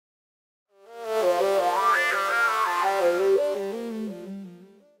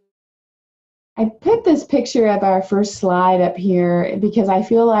I put this picture of our first slide up here because I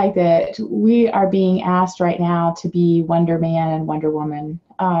feel like that we are being asked right now to be Wonder Man and Wonder Woman.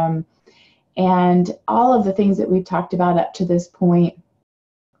 And all of the things that we've talked about up to this point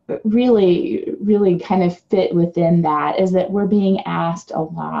really kind of fit within that, is that we're being asked a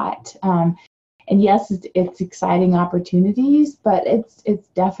lot. And yes, it's exciting opportunities, but it's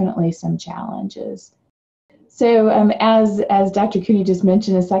definitely some challenges. So as Dr. Cooney just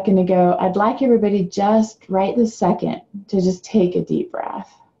mentioned a second ago, I'd like everybody just right this second to just take a deep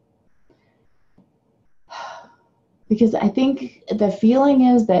breath. Because I think the feeling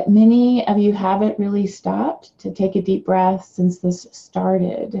is that many of you haven't really stopped to take a deep breath since this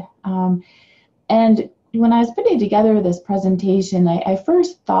started. And when I was putting together this presentation, I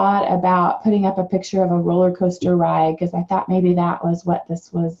first thought about putting up a picture of a roller coaster ride, because I thought maybe that was what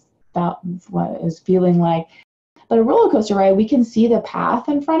this was about, what it was feeling like. But a roller coaster ride, we can see the path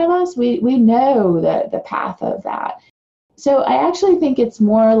in front of us. We know the path of that. So I actually think it's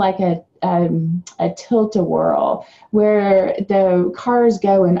more like a tilt-a-whirl, where the cars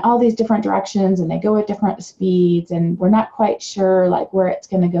go in all these different directions and they go at different speeds, and we're not quite sure like where it's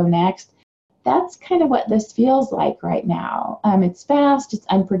going to go next. That's kind of what this feels like right now. It's fast, it's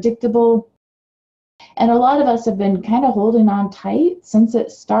unpredictable, and a lot of us have been kind of holding on tight since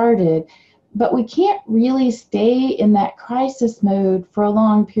it started, but we can't really stay in that crisis mode for a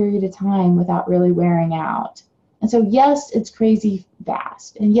long period of time without really wearing out. And so yes, it's crazy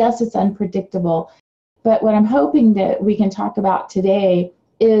fast, and yes, it's unpredictable, but what I'm hoping that we can talk about today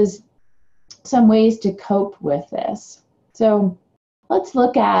is some ways to cope with this. So let's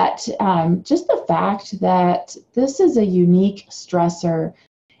look at just the fact that this is a unique stressor,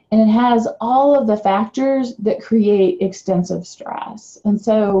 and it has all of the factors that create extensive stress. And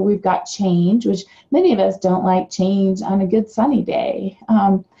so we've got change, which many of us don't like change on a good sunny day,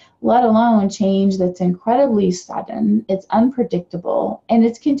 let alone change that's incredibly sudden, it's unpredictable, and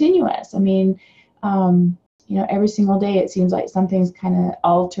it's continuous. I mean, every single day it seems like something's kind of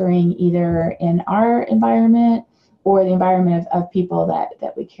altering either in our environment or the environment of people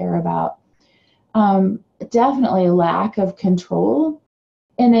that we care about. Definitely a lack of control.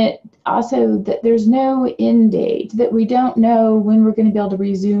 And it also that there's no end date, that we don't know when we're going to be able to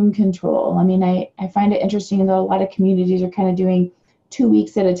resume control. I mean, I find it interesting that a lot of communities are kind of doing 2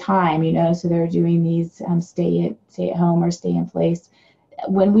 weeks at a time, so they're doing these stay at home or stay in place,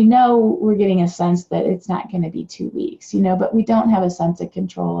 when we know we're getting a sense that it's not going to be 2 weeks, but we don't have a sense of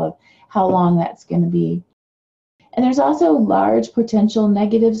control of how long that's going to be. And there's also large potential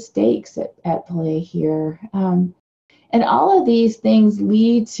negative stakes at play here. And all of these things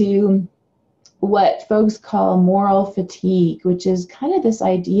lead to what folks call moral fatigue, which is kind of this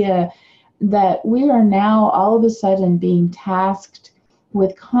idea that we are now all of a sudden being tasked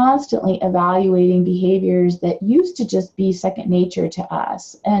with constantly evaluating behaviors that used to just be second nature to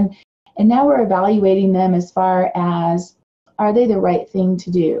us. And now we're evaluating them as far as, are they the right thing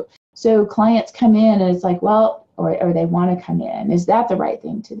to do? So clients come in and it's like, well, or they want to come in, is that the right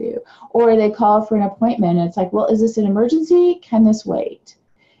thing to do? Or they call for an appointment and it's like, well, is this an emergency? Can this wait?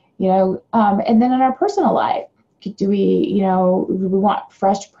 And then in our personal life, do we want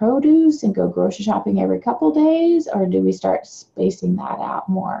fresh produce and go grocery shopping every couple days, or do we start spacing that out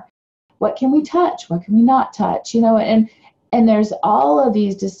more? What can we touch? What can we not touch? And there's all of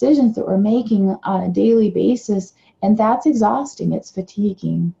these decisions that we're making on a daily basis, and that's exhausting. It's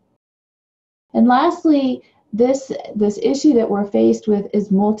fatiguing. And lastly, this issue that we're faced with is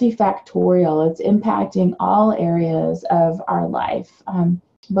multifactorial. It's impacting all areas of our life,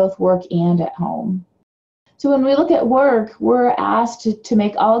 both work and at home. So when we look at work, we're asked to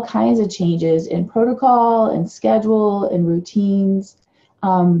make all kinds of changes in protocol and schedule and routines.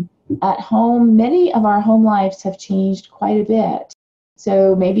 At home, many of our home lives have changed quite a bit.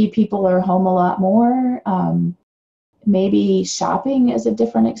 So maybe people are home a lot more. Maybe shopping is a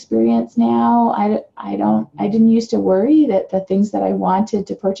different experience now. I didn't used to worry that the things that I wanted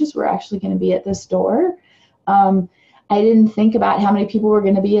to purchase were actually going to be at the store. I didn't think about how many people were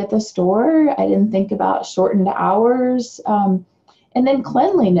going to be at the store. I didn't think about shortened hours. And then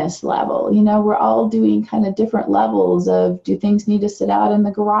cleanliness level. We're all doing kind of different levels of, do things need to sit out in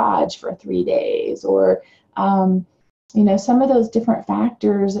the garage for 3 days? Or, some of those different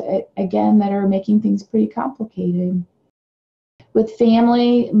factors, again, that are making things pretty complicated. With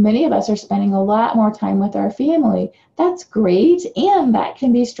family, many of us are spending a lot more time with our family. That's great, and that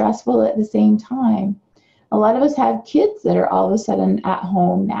can be stressful at the same time. A lot of us have kids that are all of a sudden at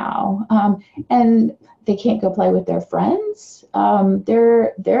home now, and they can't go play with their friends.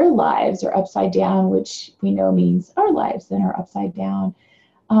 Their lives are upside down, which we know means our lives then are upside down.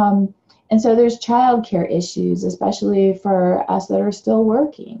 And so there's childcare issues, especially for us that are still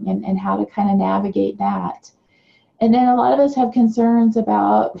working, and how to kind of navigate that. And then a lot of us have concerns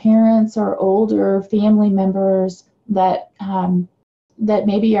about parents or older family members that that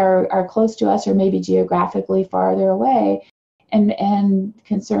maybe are close to us or maybe geographically farther away, and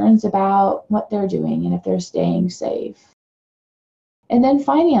concerns about what they're doing and if they're staying safe. And then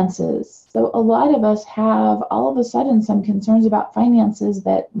finances. So a lot of us have all of a sudden some concerns about finances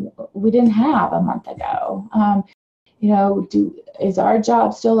that we didn't have a month ago. Is our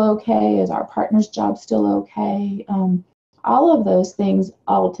job still okay? Is our partner's job still okay? All of those things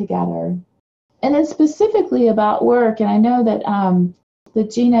all together. And then specifically about work, and I know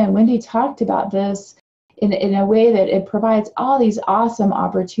that Gina and Wendy talked about this in a way that it provides all these awesome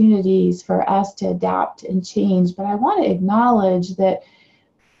opportunities for us to adapt and change. But I want to acknowledge that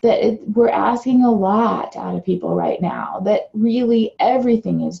we're asking a lot out of people right now, that really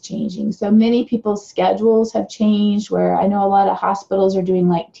everything is changing. So many people's schedules have changed, where I know a lot of hospitals are doing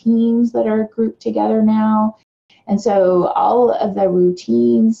like teams that are grouped together now. And so all of the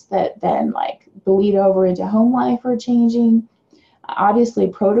routines that then like bleed over into home life are changing. Obviously,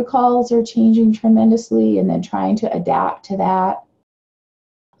 protocols are changing tremendously, and then trying to adapt to that.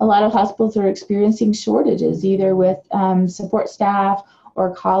 A lot of hospitals are experiencing shortages, either with support staff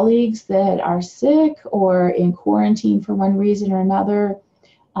or colleagues that are sick or in quarantine for one reason or another,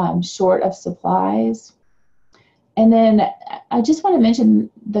 short of supplies. And then I just want to mention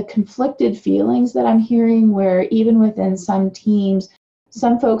the conflicted feelings that I'm hearing, where even within some teams,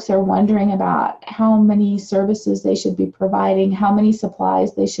 some folks are wondering about how many services they should be providing, how many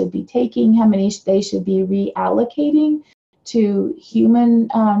supplies they should be taking, how many they should be reallocating to human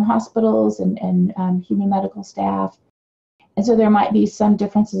hospitals and human medical staff. And so there might be some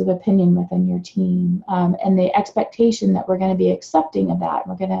differences of opinion within your team, and the expectation that we're going to be accepting of that, and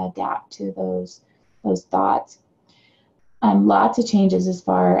we're going to adapt to those thoughts. Lots of changes as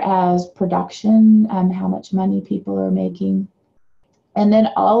far as production, how much money people are making. And then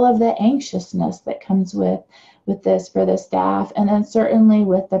all of the anxiousness that comes with this for the staff, and then certainly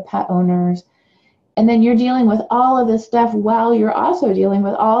with the pet owners. And then you're dealing with all of this stuff while you're also dealing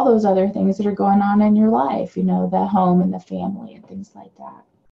with all those other things that are going on in your life, the home and the family and things like that.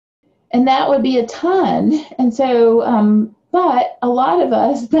 And that would be a ton. And so, but a lot of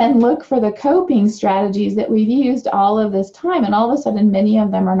us then look for the coping strategies that we've used all of this time, and all of a sudden many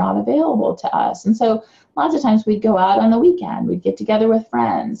of them are not available to us. And so lots of times we'd go out on the weekend, we'd get together with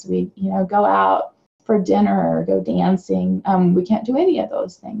friends, we'd go out for dinner or go dancing. We can't do any of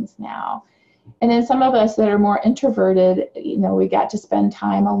those things now. And then some of us that are more introverted, we got to spend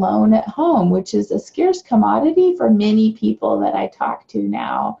time alone at home, which is a scarce commodity for many people that I talk to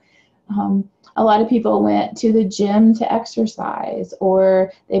now. A lot of people went to the gym to exercise,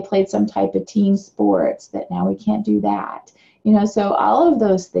 or they played some type of team sports that now we can't do that. So all of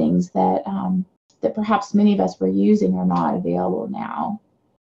those things that perhaps many of us were using are not available now.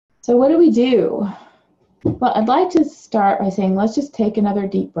 So what do we do? Well, I'd like to start by saying, let's just take another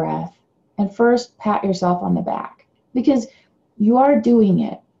deep breath and first pat yourself on the back, because you are doing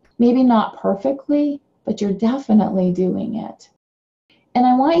it. Maybe not perfectly, but you're definitely doing it. And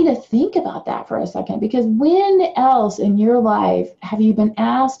I want you to think about that for a second, because when else in your life have you been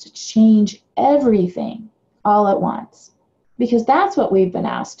asked to change everything all at once? Because that's what we've been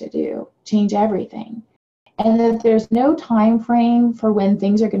asked to do, change everything. And that there's no time frame for when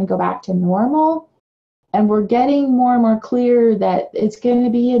things are going to go back to normal. And we're getting more and more clear that it's going to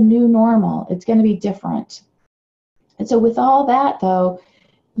be a new normal. It's going to be different. And so with all that, though,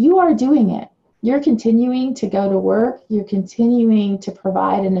 you are doing it. You're continuing to go to work. You're continuing to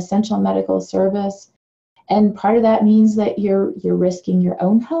provide an essential medical service. And part of that means that you're risking your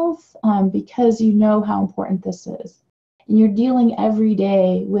own health because you know how important this is. And you're dealing every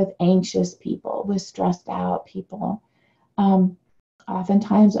day with anxious people, with stressed out people.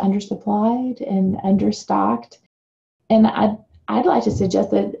 Oftentimes undersupplied and understocked. And I'd like to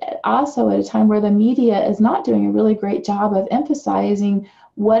suggest that also at a time where the media is not doing a really great job of emphasizing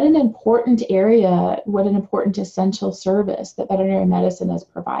what an important area, what an important essential service that veterinary medicine is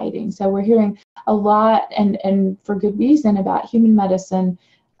providing. So we're hearing a lot, and for good reason, about human medicine,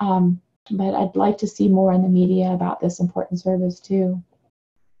 but I'd like to see more in the media about this important service too.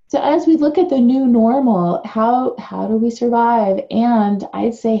 So as we look at the new normal, how do we survive? And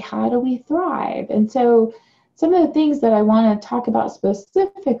I'd say, how do we thrive? And so some of the things that I want to talk about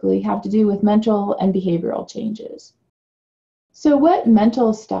specifically have to do with mental and behavioral changes. So what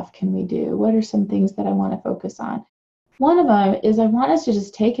mental stuff can we do? What are some things that I want to focus on? One of them is I want us to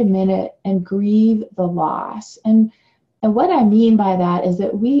just take a minute and grieve the loss. And And what I mean by that is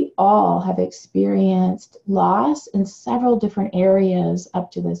that we all have experienced loss in several different areas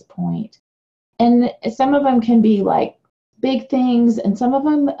up to this point. And some of them can be like big things, and some of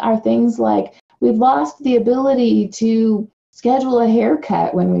them are things like we've lost the ability to schedule a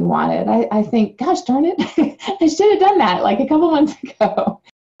haircut when we wanted. I think, gosh darn it, I should have done that like a couple months ago.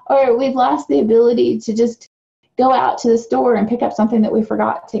 Or we've lost the ability to just go out to the store and pick up something that we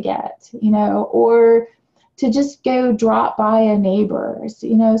forgot to get, or to just go drop by a neighbor's,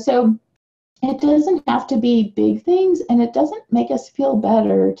 So it doesn't have to be big things, and it doesn't make us feel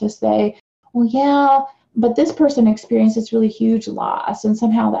better to say, well, yeah, but this person experienced this really huge loss, and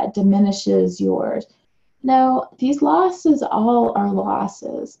somehow that diminishes yours. No, these losses all are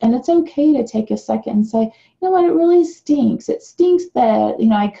losses, and it's okay to take a second and say, you know what, it really stinks. It stinks that,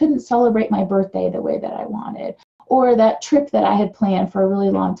 I couldn't celebrate my birthday the way that I wanted, or that trip that I had planned for a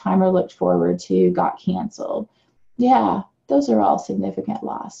really long time or looked forward to got canceled. Yeah, those are all significant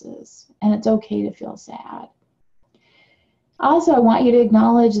losses, and it's okay to feel sad. Also, I want you to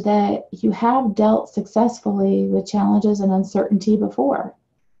acknowledge that you have dealt successfully with challenges and uncertainty before.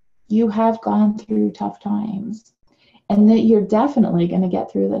 You have gone through tough times, and that you're definitely going to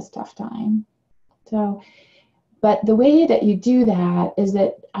get through this tough time. But the way that you do that is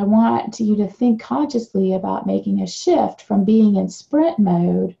that I want you to think consciously about making a shift from being in sprint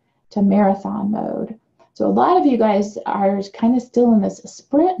mode to marathon mode. So a lot of you guys are kind of still in this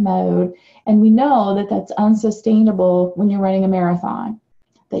sprint mode, and we know that that's unsustainable when you're running a marathon,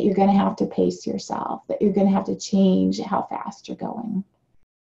 that you're going to have to pace yourself, that you're going to have to change how fast you're going.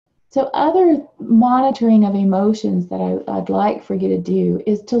 So other monitoring of emotions that I'd like for you to do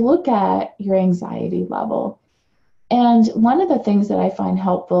is to look at your anxiety level. And one of the things that I find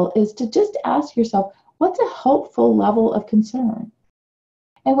helpful is to just ask yourself, what's a helpful level of concern?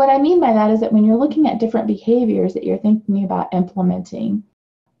 And what I mean by that is that when you're looking at different behaviors that you're thinking about implementing,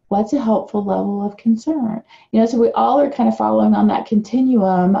 what's a helpful level of concern? So we all are kind of following on that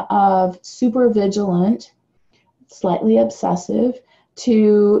continuum of super vigilant, slightly obsessive,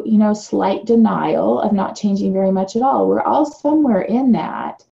 to, slight denial of not changing very much at all. We're all somewhere in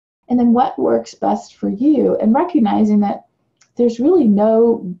that. And then what works best for you, and recognizing that there's really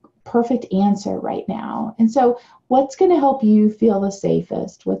no perfect answer right now. And so what's going to help you feel the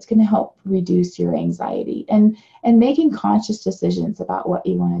safest? What's going to help reduce your anxiety? And making conscious decisions about what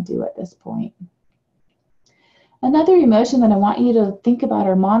you want to do at this point. Another emotion that I want you to think about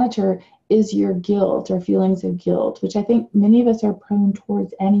or monitor is your guilt or feelings of guilt, which I think many of us are prone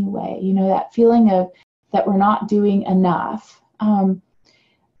towards anyway. That feeling of that we're not doing enough.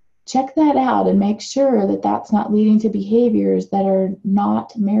 Check that out and make sure that that's not leading to behaviors that are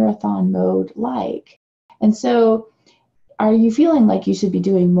not marathon mode like. And so, are you feeling like you should be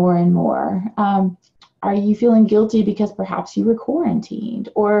doing more and more? Are you feeling guilty because perhaps you were quarantined,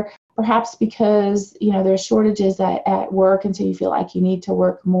 or perhaps because there's shortages at work, and so you feel like you need to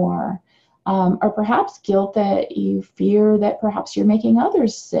work more? Or perhaps guilt that you fear that perhaps you're making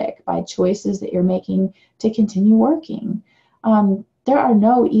others sick by choices that you're making to continue working. There are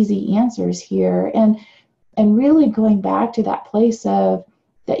no easy answers here, and really going back to that place of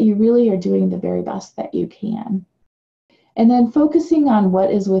that you really are doing the very best that you can. And then focusing on what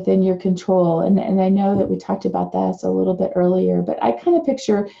is within your control. And I know that we talked about this a little bit earlier, but I kind of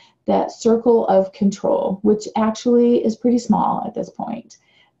picture that circle of control, which actually is pretty small at this point.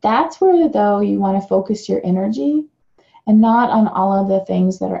 That's where, though, you want to focus your energy and not on all of the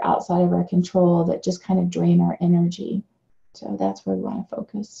things that are outside of our control that just kind of drain our energy. So that's where we want to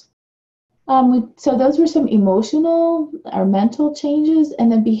focus. So those were some emotional or mental changes, and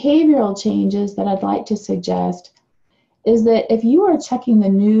then behavioral changes that I'd like to suggest is that if you are checking the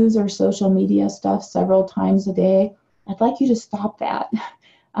news or social media stuff several times a day, I'd like you to stop that.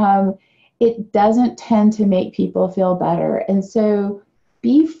 It doesn't tend to make people feel better. And so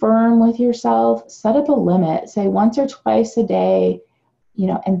be firm with yourself, set up a limit, say once or twice a day,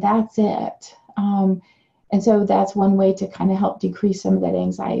 and that's it. And so that's one way to kind of help decrease some of that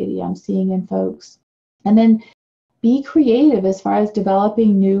anxiety I'm seeing in folks. And then be creative as far as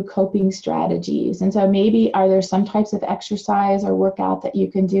developing new coping strategies. And so maybe are there some types of exercise or workout that you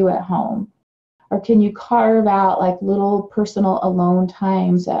can do at home? Or can you carve out like little personal alone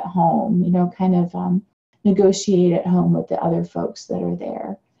times at home, kind of negotiate at home with the other folks that are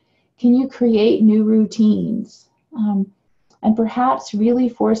there? Can you create new routines? And perhaps really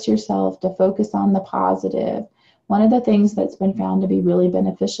force yourself to focus on the positive. One of the things that's been found to be really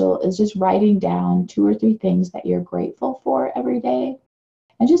beneficial is just writing down 2 or 3 things that you're grateful for every day,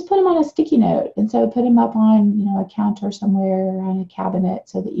 and just put them on a sticky note. And so put them up on, a counter somewhere or on a cabinet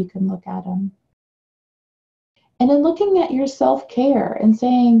so that you can look at them. And then looking at your self-care and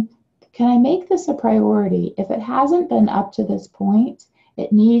saying, can I make this a priority? If it hasn't been up to this point,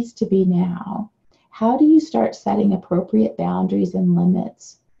 it needs to be now. How do you start setting appropriate boundaries and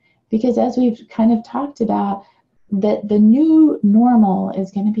limits? Because as we've kind of talked about, that the new normal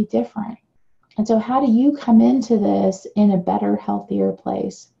is going to be different. And so how do you come into this in a better, healthier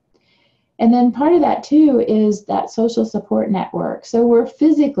place? And then part of that too is that social support network. So we're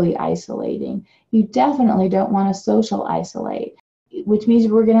physically isolating. You definitely don't want to social isolate, which means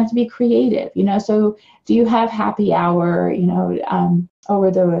we're going to have to be creative. So do you have happy hour,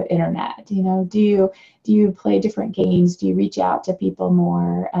 over the internet? Do you play different games? Do you reach out to people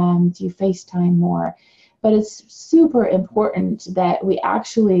more? Do you FaceTime more? But it's super important that we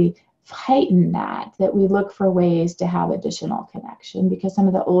actually heighten that we look for ways to have additional connection, because some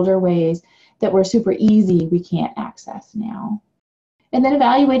of the older ways that were super easy, we can't access now. And then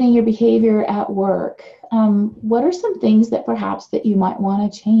evaluating your behavior at work. What are some things that perhaps that you might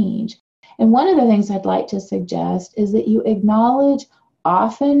want to change? And one of the things I'd like to suggest is that you acknowledge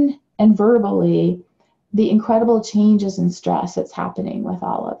often and verbally the incredible changes and stress that's happening with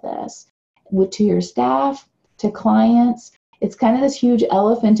all of this, to your staff, to clients. It's kind of this huge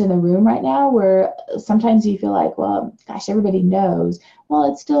elephant in the room right now where sometimes you feel like, well, gosh, everybody knows.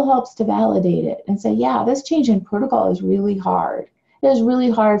 Well, it still helps to validate it and say, yeah, this change in protocol is really hard. It is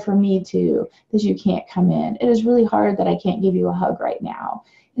really hard for me too, that you can't come in. It is really hard that I can't give you a hug right now.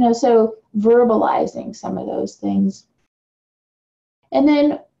 So verbalizing some of those things. And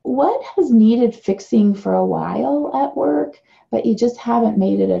then what has needed fixing for a while at work, but you just haven't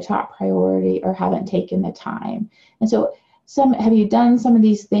made it a top priority or haven't taken the time. And so have you done some of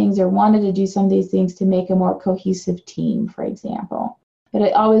these things or wanted to do some of these things to make a more cohesive team, for example? But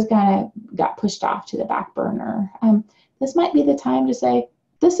it always kind of got pushed off to the back burner. This might be the time to say,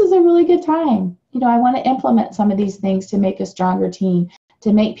 this is a really good time. I want to implement some of these things to make a stronger team,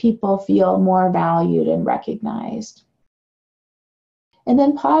 to make people feel more valued and recognized. And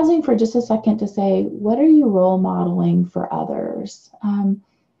then pausing for just a second to say, what are you role modeling for others?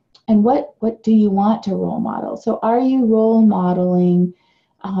 And what do you want to role model? So are you role modeling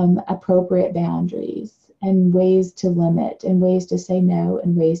appropriate boundaries and ways to limit and ways to say no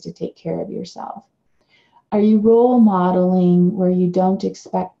and ways to take care of yourself? Are you role modeling where you don't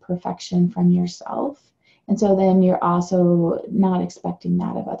expect perfection from yourself? And so then you're also not expecting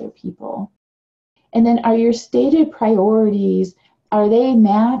that of other people. And then are your stated priorities, are they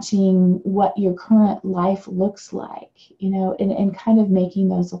matching what your current life looks like? And kind of making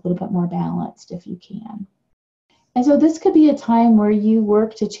those a little bit more balanced if you can. And so this could be a time where you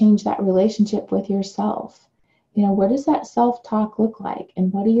work to change that relationship with yourself. What does that self-talk look like?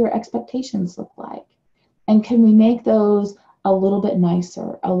 And what do your expectations look like? And can we make those a little bit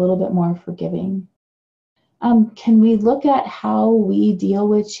nicer, a little bit more forgiving? Can we look at how we deal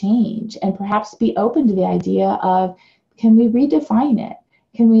with change and perhaps be open to the idea of, can we redefine it?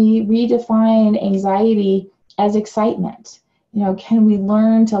 Can we redefine anxiety as excitement? Can we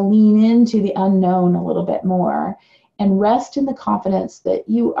learn to lean into the unknown a little bit more and rest in the confidence that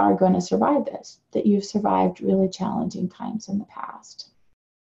you are going to survive this, that you've survived really challenging times in the past?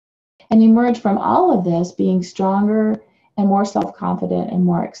 And emerge from all of this being stronger and more self-confident and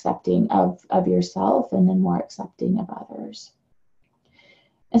more accepting of yourself and then more accepting of others.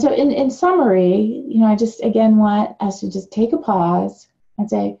 And so in summary, I just again want us to just take a pause and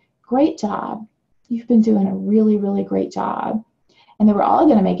say, great job. You've been doing a really, really great job. And that we're all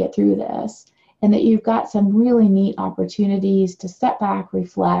going to make it through this. And that you've got some really neat opportunities to step back,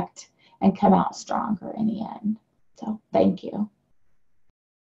 reflect, and come out stronger in the end. So thank you.